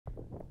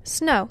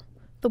Snow,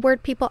 the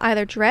word people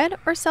either dread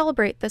or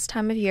celebrate this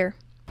time of year.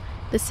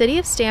 The City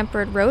of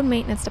Stamford Road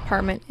Maintenance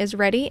Department is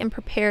ready and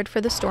prepared for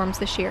the storms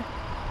this year,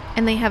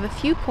 and they have a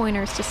few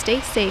pointers to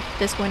stay safe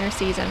this winter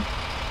season.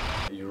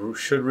 You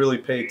should really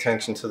pay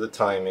attention to the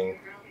timing.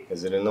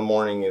 Is it in the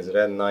morning? Is it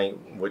at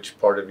night? Which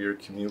part of your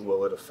commute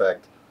will it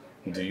affect?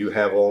 Do you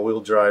have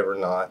all-wheel drive or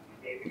not?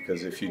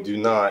 Because if you do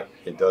not,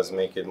 it does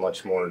make it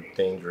much more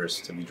dangerous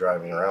to be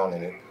driving around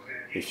in it.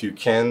 If you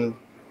can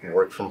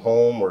work from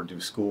home or do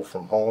school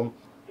from home,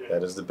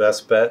 that is the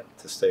best bet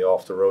to stay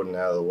off the road and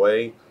out of the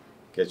way.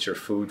 Get your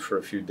food for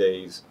a few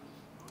days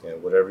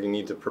and whatever you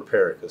need to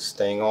prepare, because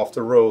staying off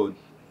the road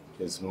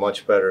is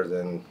much better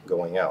than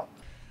going out.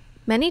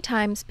 Many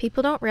times,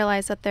 people don't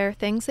realize that there are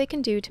things they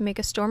can do to make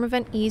a storm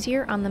event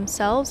easier on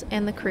themselves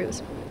and the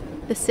crews.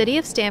 The City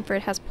of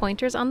Stamford has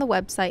pointers on the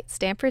website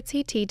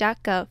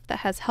stamfordct.gov that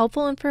has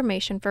helpful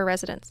information for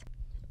residents.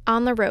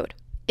 On the road,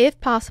 if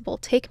possible,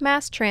 take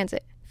mass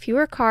transit.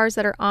 Fewer cars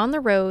that are on the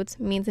roads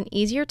means an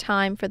easier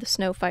time for the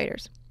snow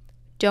fighters.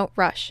 Don't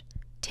rush.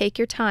 Take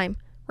your time.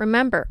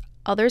 Remember,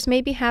 others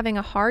may be having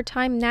a hard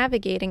time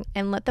navigating,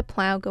 and let the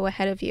plow go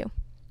ahead of you.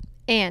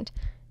 And,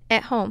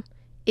 at home,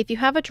 if you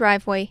have a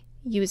driveway,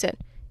 use it.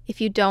 If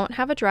you don't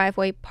have a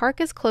driveway,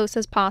 park as close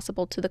as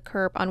possible to the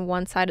curb on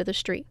one side of the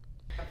street.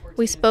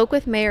 We spoke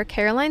with Mayor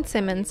Caroline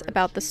Simmons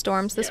about the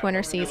storms this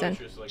winter season.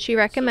 She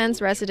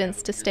recommends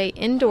residents to stay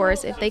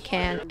indoors if they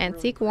can and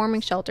seek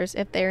warming shelters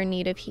if they are in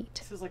need of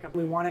heat.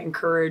 We want to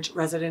encourage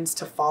residents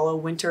to follow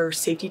winter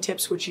safety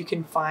tips, which you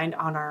can find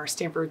on our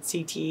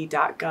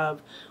stamfordct.gov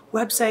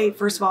website.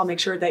 First of all, make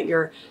sure that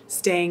you're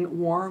staying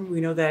warm.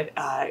 We know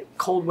that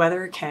cold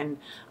weather can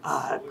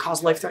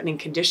cause life-threatening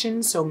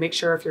conditions, so make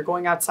sure if you're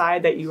going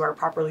outside that you are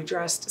properly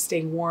dressed,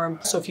 staying warm.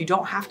 So if you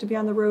don't have to be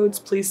on the roads,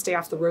 please stay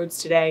off the roads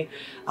today.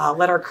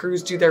 Let our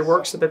crews do their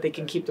work so that they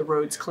can keep the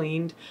roads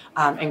cleaned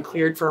and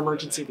cleared for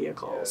emergency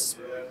vehicles.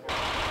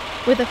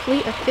 With a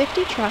fleet of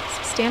 50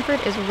 trucks, Stamford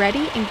is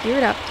ready and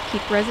geared up to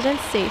keep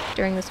residents safe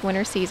during this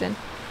winter season.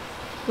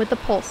 With the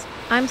Pulse,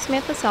 I'm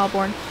Samantha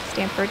Salborn,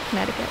 Stamford,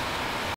 Connecticut.